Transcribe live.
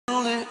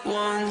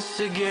once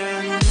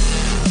again.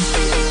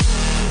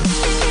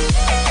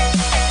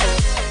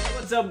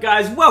 What's up,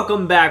 guys?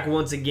 Welcome back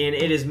once again.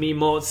 It is me,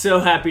 Molt. So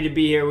happy to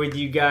be here with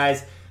you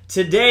guys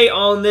today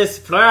on this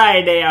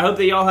Friday. I hope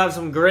that y'all have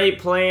some great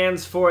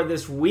plans for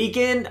this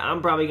weekend.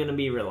 I'm probably going to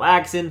be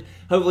relaxing,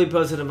 hopefully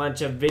posting a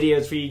bunch of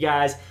videos for you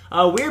guys.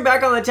 We're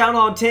back on the Town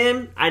Hall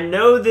 10. I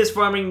know this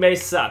farming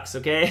base sucks,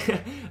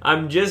 okay?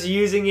 I'm just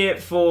using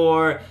it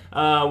for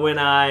when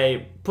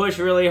I push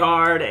really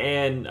hard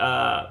and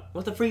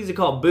what the freak is it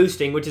called?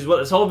 Boosting, which is what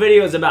this whole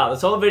video is about.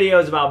 This whole video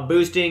is about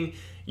boosting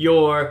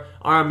your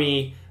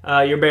army,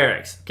 your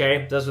barracks,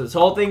 okay? That's what this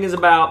whole thing is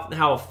about,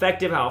 how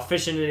effective, how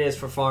efficient it is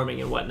for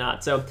farming and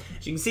whatnot. So,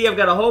 as you can see, I've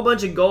got a whole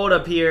bunch of gold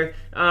up here.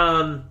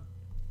 I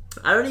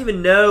don't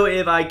even know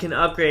if I can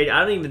upgrade. I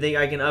don't even think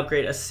I can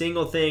upgrade a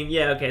single thing.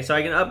 Yeah, okay, so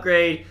I can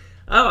upgrade,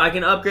 I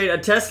can upgrade a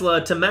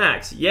Tesla to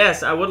max.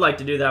 Yes, I would like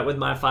to do that with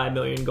my 5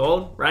 million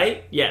gold,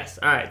 right? Yes,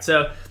 all right,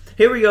 so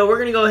here we go. We're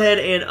going to go ahead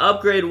and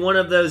upgrade one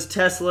of those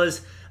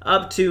Teslas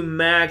up to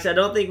max. I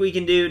don't think we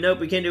can do, nope,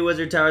 we can't do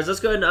Wizard Towers. Let's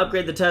go ahead and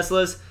upgrade the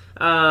Teslas.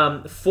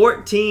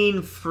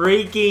 14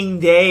 freaking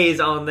days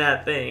on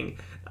that thing.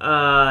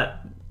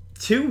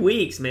 2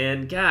 weeks,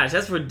 man. Gosh,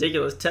 that's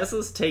ridiculous.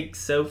 Teslas take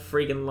so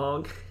freaking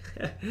long.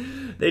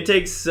 They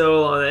take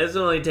so long. This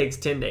only takes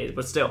 10 days,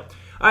 but still.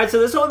 Alright, so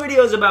this whole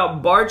video is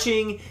about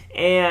barching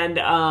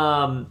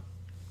and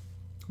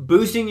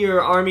boosting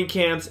your army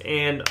camps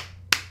and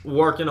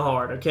working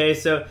hard, okay?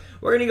 So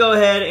we're gonna go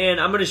ahead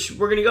and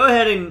we're gonna go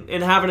ahead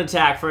and have an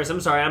attack first.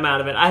 I'm sorry, I'm out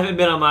of it. I haven't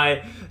been on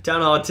my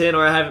Town Hall 10,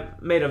 or I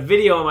haven't made a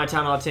video on my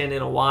Town Hall 10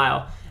 in a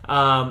while.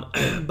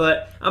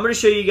 But I'm gonna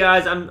show you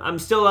guys. I'm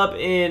still up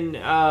in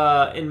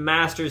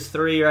Masters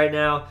 3 right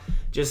now,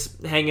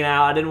 just hanging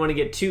out. I didn't want to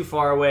get too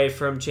far away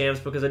from champs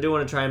because I do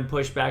want to try and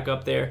push back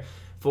up there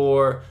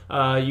for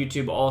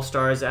YouTube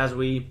All-Stars as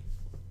we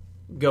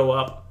go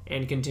up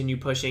and continue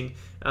pushing.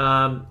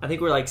 I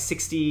think we're like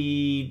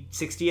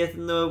 60th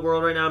in the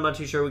world right now. I'm not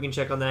too sure. We can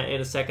check on that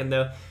in a second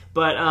though.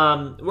 But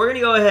we're going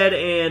to go ahead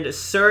and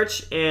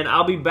search, and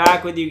I'll be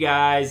back with you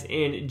guys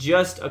in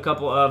just a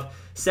couple of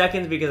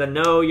seconds because I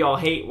know y'all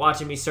hate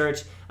watching me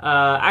search.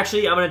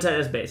 Actually, I'm going to tell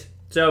this base.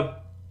 So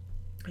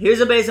here's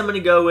a base I'm going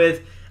to go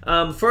with.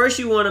 First,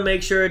 you want to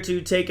make sure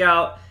to take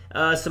out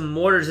some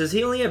mortars. Does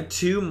he only have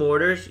 2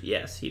 mortars?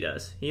 Yes, he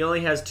does. He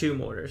only has 2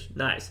 mortars.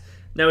 Nice.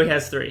 No, he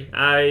has 3.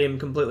 I am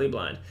completely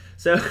blind.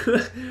 So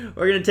we're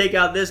going to take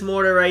out this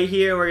mortar right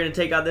here. We're going to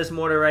take out this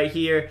mortar right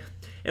here.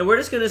 And we're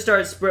just going to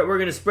start we're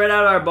going to spread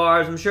out our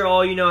barbs. I'm sure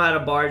all you know how to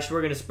barch. We're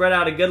going to spread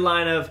out a good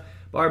line of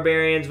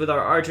barbarians with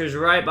our archers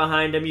right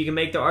behind them. You can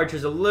make the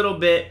archers a little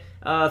bit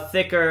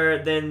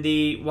thicker than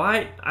the...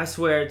 Why? I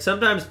swear,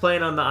 sometimes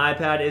playing on the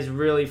iPad is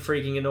really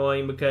freaking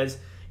annoying because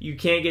you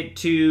can't get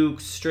 2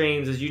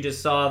 streams. As you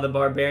just saw, the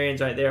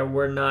barbarians right there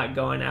were not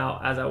going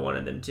out as I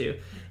wanted them to.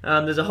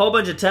 There's a whole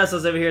bunch of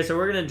Teslas over here, so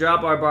we're going to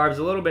drop our barbs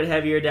a little bit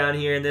heavier down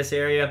here in this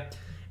area.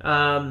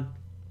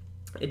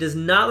 It does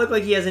not look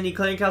like he has any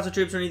clan council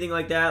troops or anything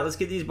like that. Let's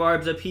get these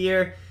barbs up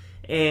here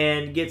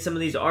and get some of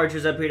these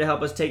archers up here to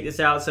help us take this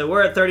out. So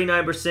we're at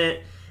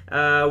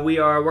 39%. We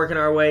are working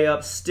our way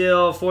up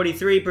still.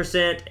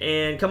 43%.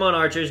 And come on,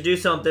 archers, do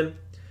something.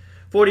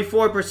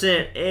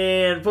 44%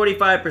 and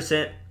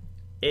 45%.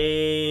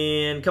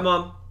 And come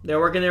on. They're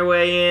working their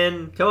way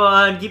in. Come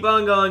on. Keep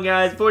on going,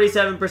 guys.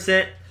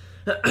 47%.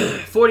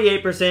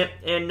 48%.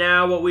 And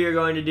now what we are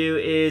going to do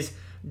is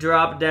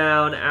drop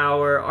down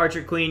our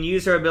Archer Queen,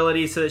 use her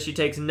ability so that she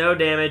takes no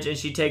damage, and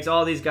she takes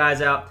all these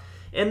guys out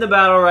in the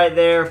battle right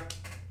there.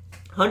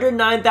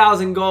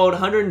 109,000 gold,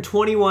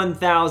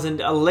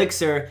 121,000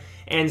 elixir,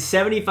 and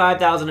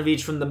 75,000 of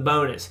each from the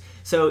bonus.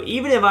 So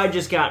even if I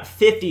just got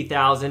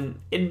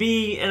 50,000, it'd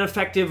be an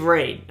effective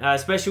raid,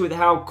 especially with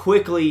how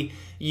quickly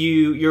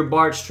your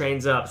barch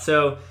trains up.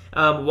 So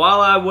while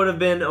I would have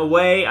been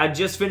away, I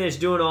just finished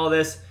doing all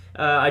this.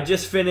 I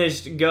just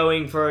finished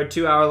going for a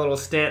 2-hour little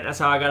stint. That's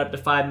how I got up to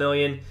 5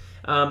 million.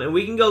 And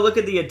we can go look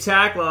at the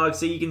attack log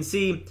so you can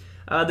see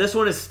this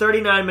one is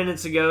 39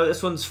 minutes ago.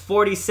 This one's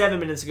 47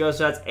 minutes ago,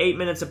 so that's 8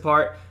 minutes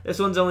apart. This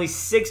one's only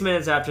 6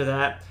 minutes after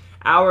that.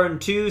 Hour and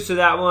 2, so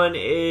that one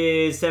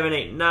is 7,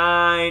 8,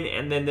 9.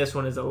 And then this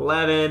one is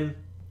 11.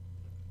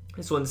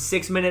 This one's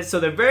 6 minutes, so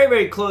they're very,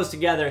 very close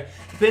together.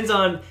 Depends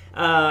on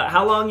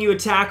how long you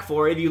attack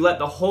for, if you let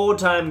the whole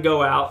time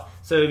go out.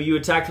 So if you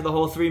attack for the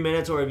whole 3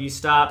 minutes or if you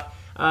stop,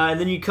 and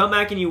then you come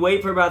back and you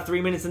wait for about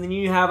 3 minutes, and then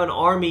you have an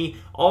army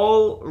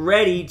all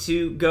ready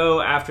to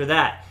go after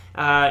that.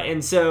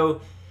 And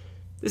so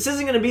this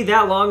isn't going to be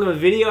that long of a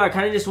video. I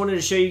kind of just wanted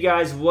to show you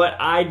guys what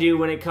I do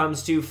when it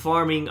comes to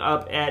farming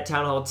up at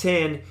Town Hall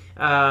 10.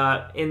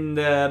 In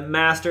the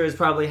Masters,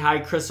 probably high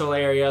crystal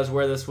areas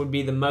where this would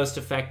be the most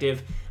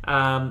effective.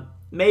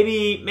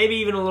 Maybe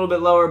even a little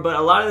bit lower, but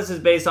a lot of this is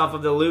based off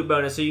of the loot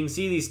bonus. So you can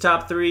see these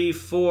top 3,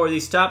 4,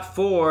 these top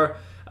 4,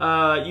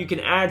 you can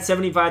add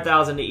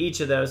 75,000 to each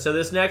of those. So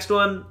this next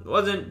one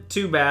wasn't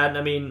too bad.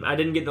 I mean, I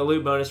didn't get the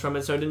loot bonus from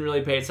it, so it didn't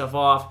really pay itself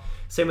off.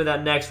 Same with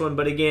that next one,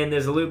 but again,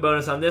 there's a loot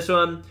bonus on this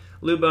one,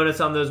 loot bonus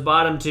on those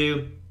bottom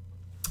 2.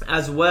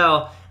 as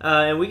well.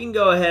 And we can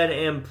go ahead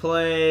and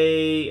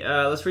play,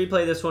 let's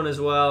replay this one as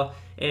well,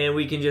 and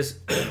we can just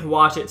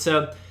watch it.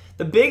 So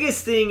the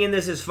biggest thing in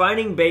this is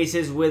finding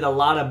bases with a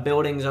lot of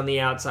buildings on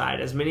the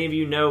outside. As many of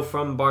you know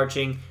from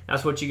barching,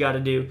 that's what you got to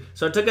do.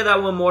 So I took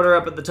that one mortar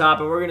up at the top,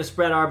 and we're going to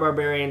spread our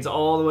barbarians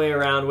all the way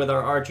around with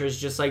our archers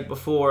just like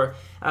before.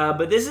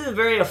 But this is a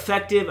very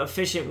effective,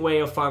 efficient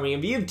way of farming.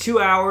 If you have 2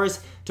 hours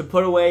to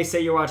put away,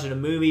 say you're watching a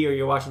movie or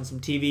you're watching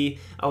some TV,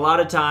 a lot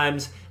of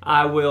times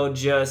I will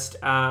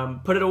just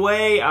put it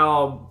away,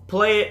 I'll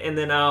play it, and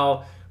then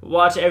I'll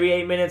watch every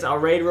 8 minutes. I'll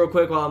raid real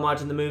quick while I'm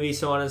watching the movie,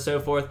 so on and so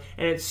forth.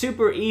 And it's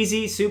super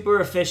easy, super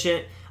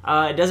efficient.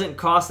 It doesn't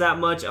cost that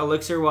much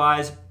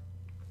elixir-wise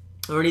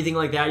or anything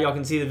like that. Y'all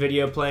can see the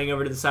video playing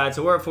over to the side.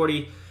 So we're at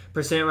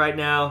 40% right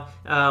now.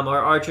 Our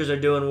archers are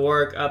doing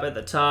work up at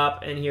the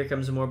top, and here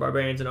comes some more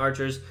barbarians and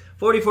archers.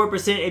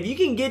 44%. If you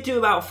can get to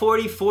about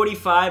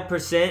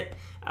 40-45%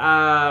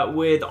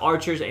 with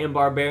archers and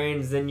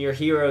barbarians, then your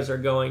heroes are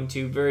going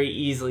to very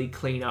easily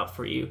clean up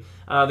for you.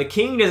 The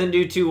king doesn't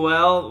do too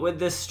well with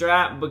this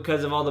strat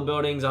because of all the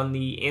buildings on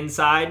the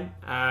inside,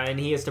 and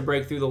he has to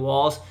break through the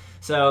walls.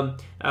 So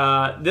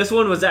this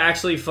one was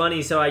actually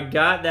funny. So I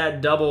got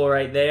that double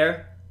right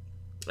there.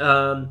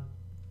 I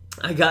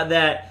got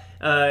that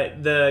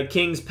the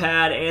king's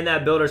pad and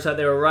that builder set.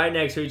 They were right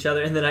next to each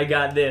other, and then I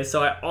got this.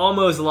 So I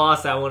almost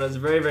lost that one. It was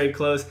very, very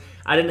close.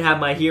 I didn't have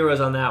my heroes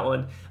on that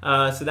one.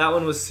 So that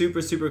one was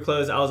super, super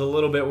close. I was a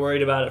little bit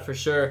worried about it for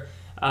sure.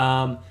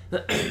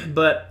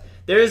 But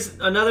there's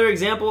another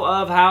example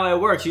of how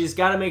it works. You just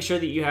got to make sure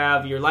that you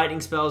have your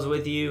lightning spells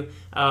with you,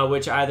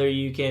 which either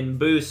you can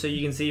boost. So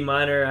you can see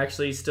mine are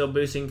actually still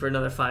boosting for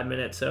another 5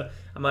 minutes. So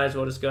I might as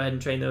well just go ahead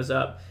and train those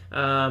up.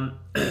 And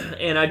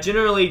I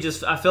generally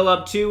I fill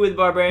up 2 with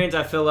barbarians.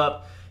 I fill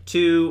up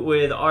 2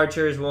 with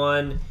archers,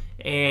 1,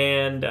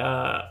 and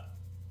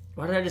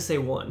why did I just say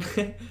 1?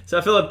 So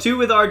I fill up 2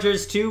 with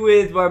archers, 2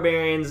 with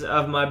barbarians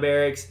of my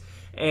barracks,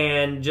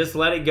 and just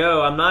let it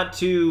go. I'm not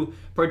too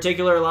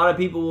particular. A lot of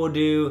people will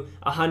do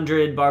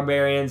 100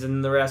 barbarians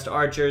and the rest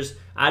archers.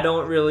 I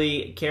don't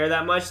really care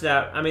that much.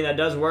 That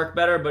does work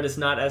better, but it's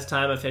not as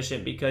time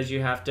efficient because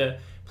you have to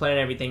plan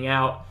everything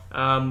out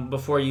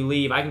before you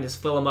leave. I can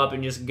just fill them up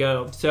and just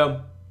go.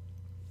 So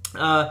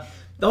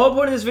the whole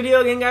point of this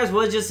video, again, guys,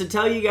 was just to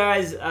tell you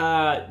guys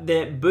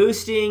that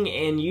boosting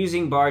and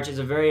using BARCH is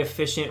a very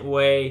efficient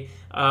way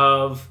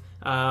of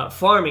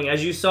farming.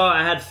 As you saw,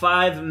 I had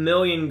 5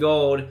 million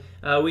gold.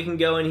 We can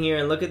go in here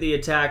and look at the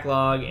attack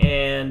log,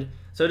 and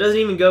so it doesn't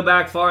even go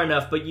back far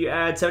enough, but you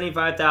add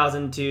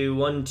 75,000 to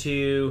 1,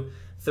 2,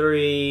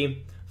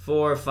 3,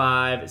 4,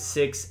 5,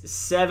 6,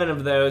 7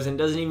 of those, and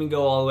it doesn't even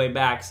go all the way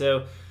back.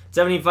 So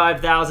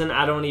 75,000,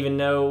 I don't even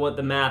know what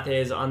the math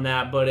is on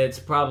that, but it's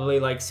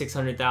probably like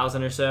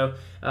 600,000 or so.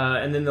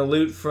 And then the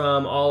loot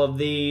from all of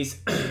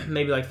these,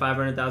 maybe like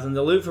 500,000.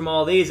 The loot from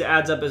all these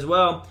adds up as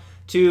well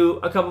to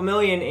a couple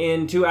million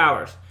in 2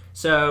 hours.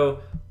 So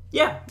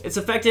yeah, it's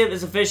effective,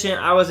 it's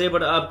efficient. I was able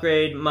to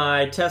upgrade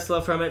my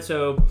Tesla from it,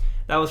 so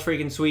that was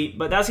freaking sweet.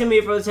 But that's going to be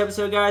it for this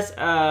episode, guys.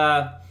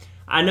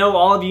 I know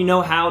all of you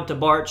know how to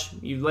barch.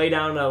 You lay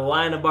down a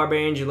line of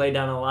barbarians, you lay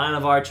down a line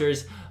of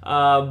archers.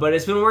 But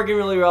it's been working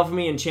really well for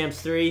me in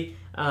Champs 3.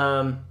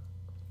 But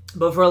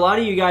for a lot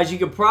of you guys, you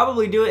could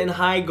probably do it in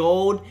high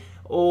gold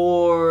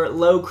or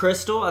low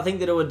crystal. I think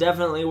that it would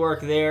definitely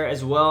work there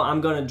as well.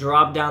 I'm going to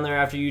drop down there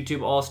after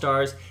YouTube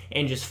All-Stars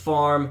and just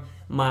farm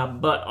my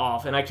butt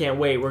off, and I can't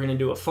wait. We're going to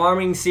do a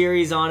farming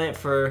series on it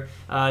for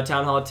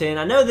Town Hall 10.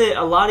 I know that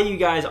a lot of you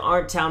guys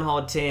aren't Town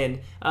Hall 10.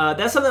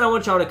 That's something I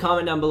want y'all to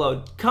comment down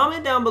below.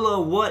 Comment down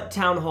below what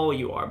Town Hall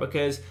you are,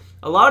 because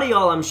a lot of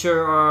y'all, I'm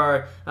sure,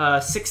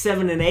 are 6,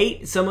 7, and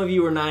 8. Some of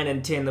you are 9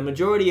 and 10. The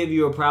majority of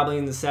you are probably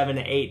in the 7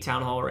 to 8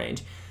 Town Hall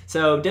range.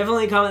 So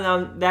definitely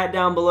comment that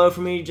down below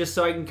for me, just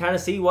so I can kind of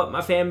see what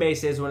my fan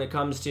base is when it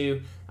comes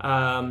to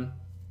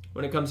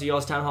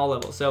y'all's Town Hall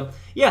level. So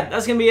yeah,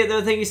 that's gonna be it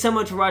though. Thank you so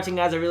much for watching,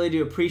 guys. I really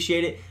do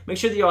appreciate it. Make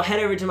sure that y'all head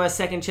over to my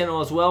second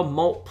channel as well,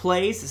 Molt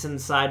Plays. It's in the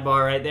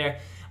sidebar right there.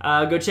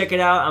 Go check it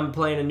out. I'm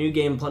playing a new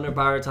game, Plunder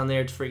Pirates, on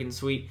there. It's freaking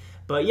sweet.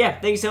 But yeah,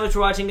 thank you so much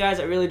for watching,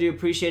 guys. I really do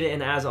appreciate it.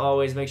 And as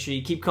always, make sure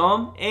you keep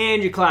calm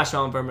and your clash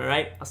on for me,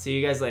 right? I'll see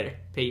you guys later.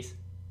 Peace.